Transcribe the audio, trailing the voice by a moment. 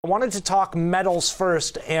I wanted to talk metals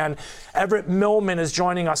first, and Everett Millman is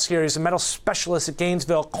joining us here. He's a metal specialist at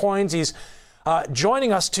Gainesville Coins. He's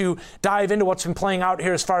joining us to dive into what's been playing out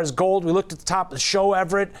here as far as gold. We looked at the top of the show,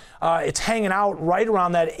 Everett. It's hanging out right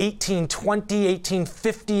around that 1820,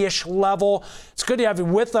 1850-ish level. It's good to have you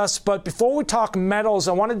with us. But before we talk metals,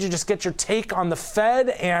 I wanted to just get your take on the Fed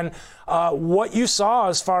and what you saw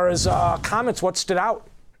as far as comments, what stood out.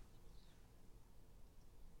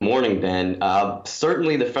 Morning, Ben.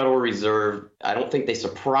 Certainly the Federal Reserve, I don't think they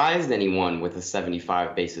surprised anyone with a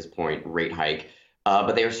 75 basis point rate hike,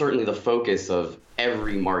 but they are certainly the focus of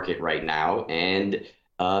every market right now, and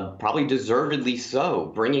probably deservedly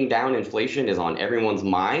so. Bringing down inflation is on everyone's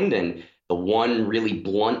mind, and the one really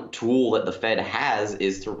blunt tool that the Fed has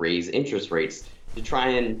is to raise interest rates to try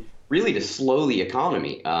and really to slow the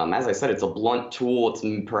economy. As I said, it's a blunt tool. It's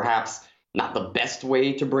perhaps not the best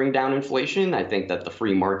way to bring down inflation. I think that the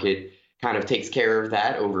free market kind of takes care of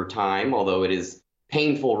that over time, although it is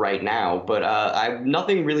painful right now. But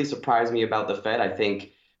nothing really surprised me about the Fed. I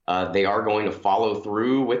think they are going to follow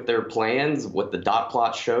through with their plans, what the dot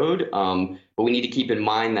plot showed. But we need to keep in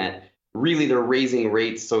mind that really they're raising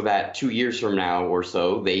rates so that 2 years from now or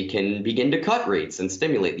so, they can begin to cut rates and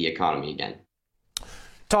stimulate the economy again.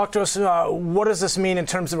 Talk to us, what does this mean in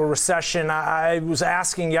terms of a recession? I was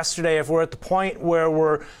asking yesterday if we're at the point where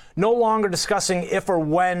we're no longer discussing if or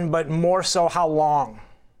when, but more so how long.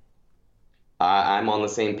 I'm on the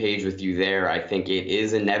same page with you there. I think it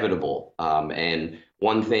is inevitable. And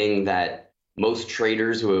one thing that most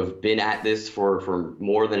traders who have been at this for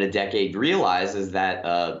more than a decade realize is that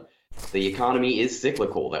the economy is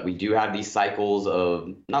cyclical, that we do have these cycles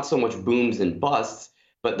of not so much booms and busts,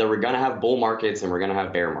 but that we're going to have bull markets and we're going to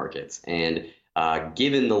have bear markets. And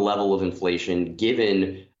given the level of inflation,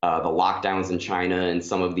 given the lockdowns in China and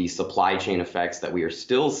some of these supply chain effects that we are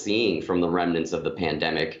still seeing from the remnants of the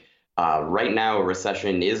pandemic, right now a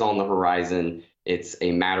recession is on the horizon. It's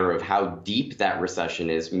a matter of how deep that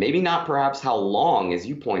recession is. Maybe not perhaps how long, as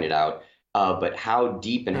you pointed out, but how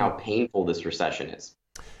deep and how painful this recession is.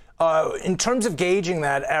 In terms of gauging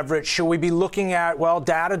that, Everett, should we be looking at,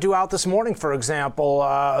 data due out this morning, for example,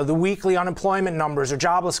 the weekly unemployment numbers or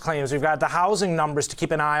jobless claims? We've got the housing numbers to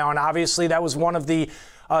keep an eye on. Obviously, that was one of the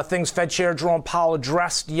things Fed Chair Jerome Powell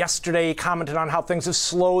addressed yesterday. He commented on how things have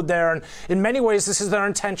slowed there. And in many ways, this is their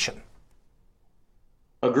intention.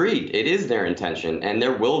 Agreed. It is their intention. And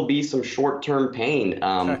there will be some short-term pain.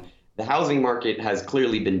 The housing market has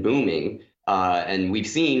clearly been booming. And we've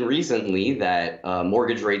seen recently that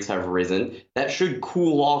mortgage rates have risen. That should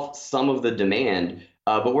cool off some of the demand.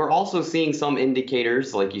 But we're also seeing some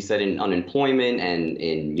indicators, like you said, in unemployment and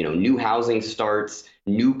in new housing starts,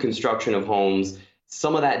 new construction of homes.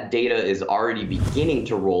 Some of that data is already beginning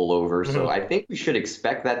to roll over. So I think we should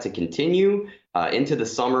expect that to continue into the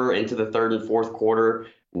summer, into the third and fourth quarter.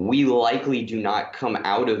 We likely do not come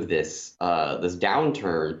out of this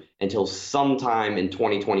downturn until sometime in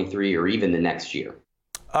 2023 or even the next year.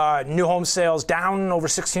 New home sales down over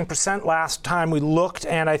 16% last time we looked,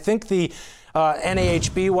 and I think the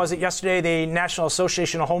NAHB was it yesterday. The National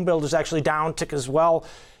Association of Home Builders actually down tick as well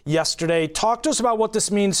yesterday. Talk to us about what this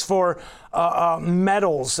means for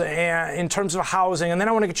metals in terms of housing. And then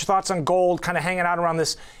I want to get your thoughts on gold, kind of hanging out around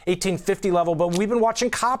this 1850 level. But we've been watching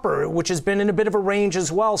copper, which has been in a bit of a range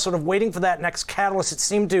as well, sort of waiting for that next catalyst. It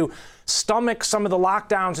seemed to stomach some of the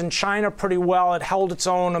lockdowns in China pretty well. It held its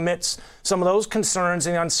own amidst some of those concerns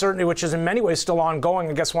and the uncertainty, which is in many ways still ongoing,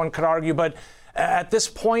 I guess one could argue. But at this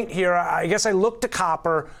point here, I guess I look to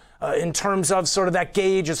copper in terms of sort of that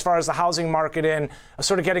gauge as far as the housing market and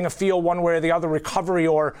sort of getting a feel one way or the other, recovery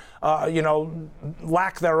or,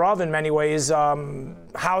 lack thereof in many ways.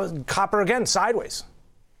 How copper, again, sideways.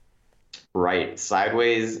 Right,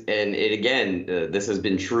 sideways. And it again, this has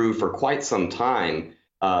been true for quite some time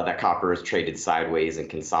that copper has traded sideways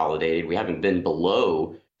and consolidated. We haven't been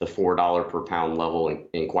below the $4 per pound level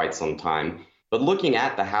in quite some time. But looking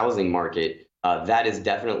at the housing market, that is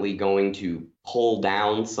definitely going to pull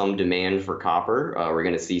down some demand for copper. We're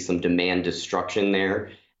going to see some demand destruction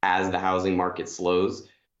there as the housing market slows.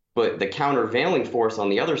 But the countervailing force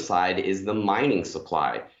on the other side is the mining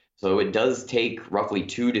supply. So it does take roughly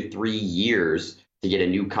 2 to 3 years to get a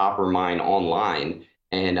new copper mine online.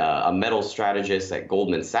 And a metal strategist at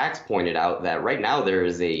Goldman Sachs pointed out that right now there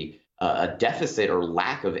is a deficit or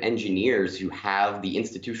lack of engineers who have the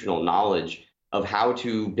institutional knowledge of how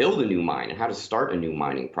to build a new mine and how to start a new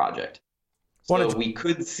mining project. So we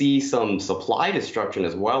could see some supply destruction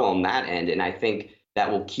as well on that end. And I think that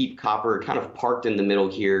will keep copper kind of parked in the middle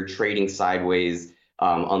here, trading sideways,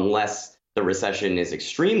 unless the recession is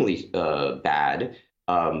extremely bad.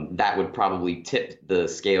 that would probably tip the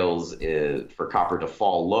scales for copper to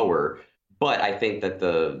fall lower. But I think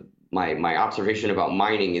that my observation about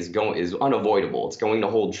mining is unavoidable. It's going to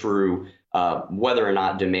hold true whether or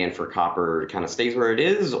not demand for copper kind of stays where it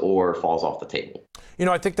is or falls off the table.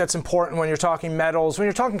 I think that's important when you're talking metals. When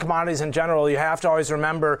you're talking commodities in general, you have to always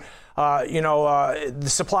remember, the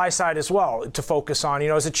supply side as well to focus on.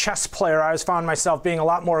 As a chess player, I always found myself being a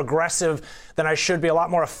lot more aggressive than I should be, a lot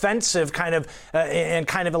more offensive, and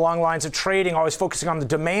kind of along lines of trading, always focusing on the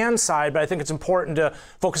demand side. But I think it's important to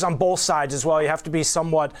focus on both sides as well. You have to be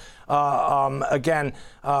somewhat, on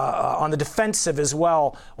the defensive as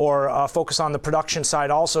well, or focus on the production side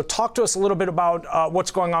also. Talk to us a little bit about what's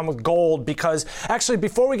going on with gold, because actually,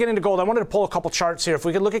 before we get into gold, I wanted to pull a couple charts here. If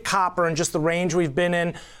we could look at copper and just the range we've been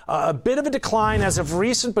in, a bit of a decline as of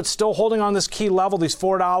recent, but still holding on this key level, these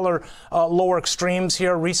 $4 lower extremes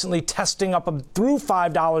here, recently testing up through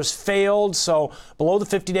 $5, failed, so below the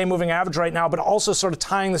 50-day moving average right now, but also sort of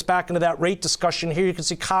tying this back into that rate discussion here. You can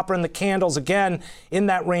see copper in the candles again in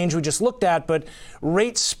that range we just looked at, but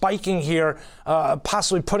rates spiking here,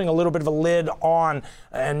 possibly putting a little bit of a lid on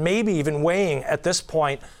and maybe even weighing at this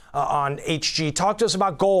point on HG. Talk to us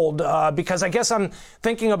about gold, because I guess I'm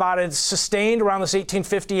thinking about it sustained around this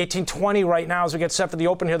 1850, 1820 right now as we get set for the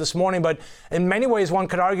open here this morning. But in many ways, one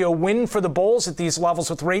could argue a win for the bulls at these levels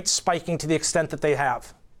with rates spiking to the extent that they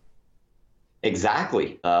have.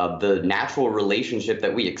 Exactly. The natural relationship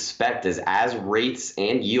that we expect is as rates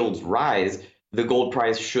and yields rise, the gold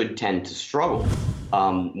price should tend to struggle.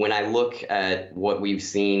 When I look at what we've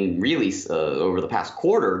seen really over the past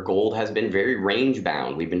quarter, gold has been very range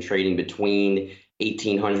bound. We've been trading between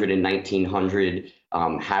 1800 and 1900.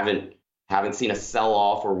 Haven't seen a sell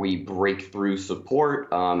off where we break through support.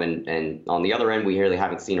 And on the other end, we really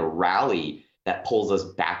haven't seen a rally that pulls us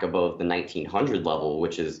back above the 1900 level,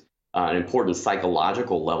 which is an important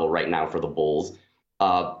psychological level right now for the bulls.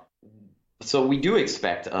 So we do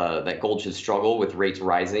expect that gold should struggle with rates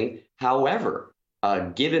rising. However,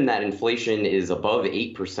 given that inflation is above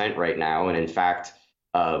 8% right now, and in fact,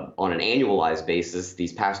 on an annualized basis,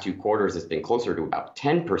 these past 2 quarters, it's been closer to about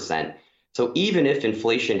 10%. So even if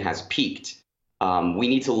inflation has peaked, we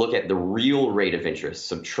need to look at the real rate of interest,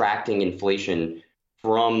 subtracting inflation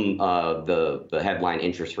from the headline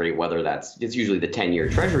interest rate, whether it's usually the 10-year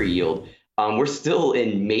Treasury yield. We're still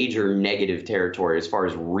in major negative territory as far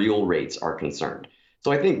as real rates are concerned.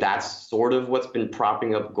 So I think that's sort of what's been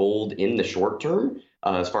propping up gold in the short term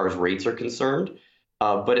as far as rates are concerned.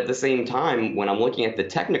 But at the same time, when I'm looking at the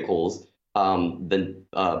technicals, the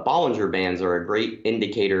Bollinger Bands are a great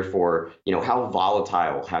indicator for how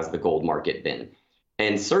volatile has the gold market been.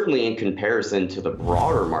 And certainly in comparison to the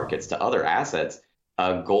broader markets, to other assets,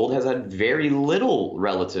 gold has had very little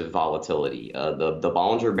relative volatility. The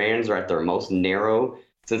Bollinger Bands are at their most narrow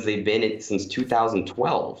since they've been since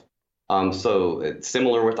 2012. So it's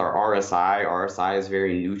similar with our RSI. RSI is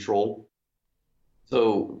very neutral.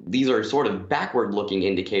 So these are sort of backward-looking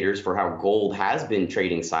indicators for how gold has been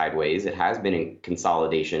trading sideways. It has been in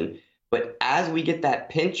consolidation. But as we get that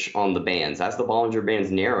pinch on the bands, as the Bollinger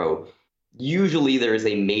Bands narrow, usually there is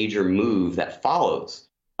a major move that follows.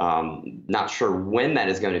 Not sure when that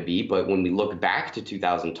is going to be, but when we look back to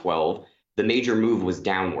 2012, the major move was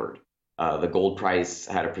downward. The gold price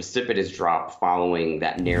had a precipitous drop following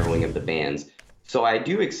that narrowing of the bands. So I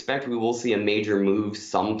do expect we will see a major move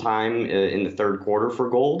sometime in the third quarter for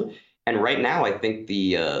gold. And right now, I think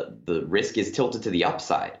the risk is tilted to the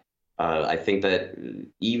upside. I think that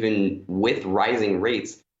even with rising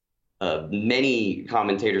rates, many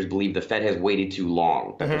commentators believe the Fed has waited too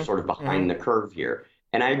long, that they're sort of behind the curve here.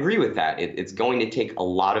 And I agree with that. It's going to take a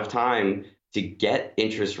lot of time to get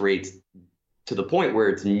interest rates to the point where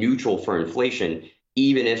it's neutral for inflation,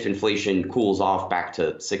 even if inflation cools off back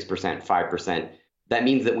to 6%, 5%. That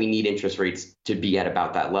means that we need interest rates to be at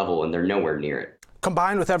about that level, and they're nowhere near it.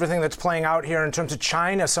 Combined with everything that's playing out here in terms of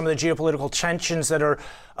China, some of the geopolitical tensions that are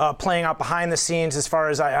playing out behind the scenes, as far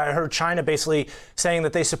as I heard China basically saying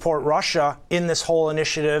that they support Russia in this whole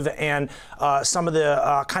initiative, and some of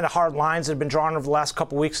the kind of hard lines that have been drawn over the last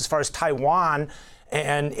couple of weeks as far as Taiwan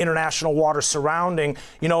and international water surrounding,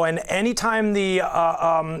 and anytime the,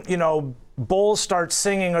 bulls start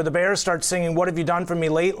singing or the bears start singing, what have you done for me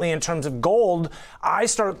lately in terms of gold, I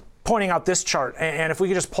start pointing out this chart. And if we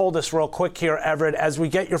could just pull this real quick here, Everett, as we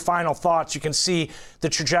get your final thoughts, you can see the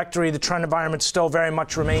trajectory, the trend environment still very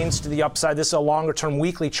much remains to the upside. This is a longer term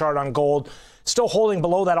weekly chart on gold. still holding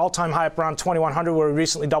below that all-time high up around 2,100 where we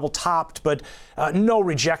recently double topped, but no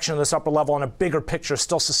rejection of this upper level on a bigger picture,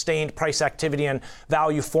 still sustained price activity and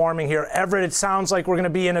value forming here. Everett, it sounds like we're going to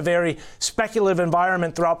be in a very speculative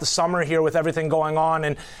environment throughout the summer here with everything going on,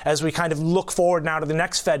 and as we kind of look forward now to the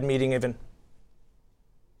next Fed meeting even.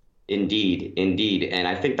 Indeed, indeed. And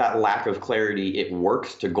I think that lack of clarity, it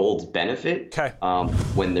works to gold's benefit. Okay.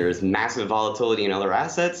 When there's massive volatility in other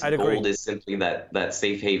assets, I'd agree. gold is simply that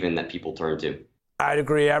safe haven that people turn to. I'd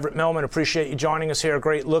agree. Everett Millman, appreciate you joining us here. A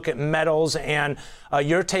great look at metals and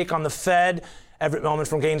your take on the Fed. Everett Millman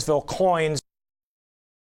from Gainesville Coins.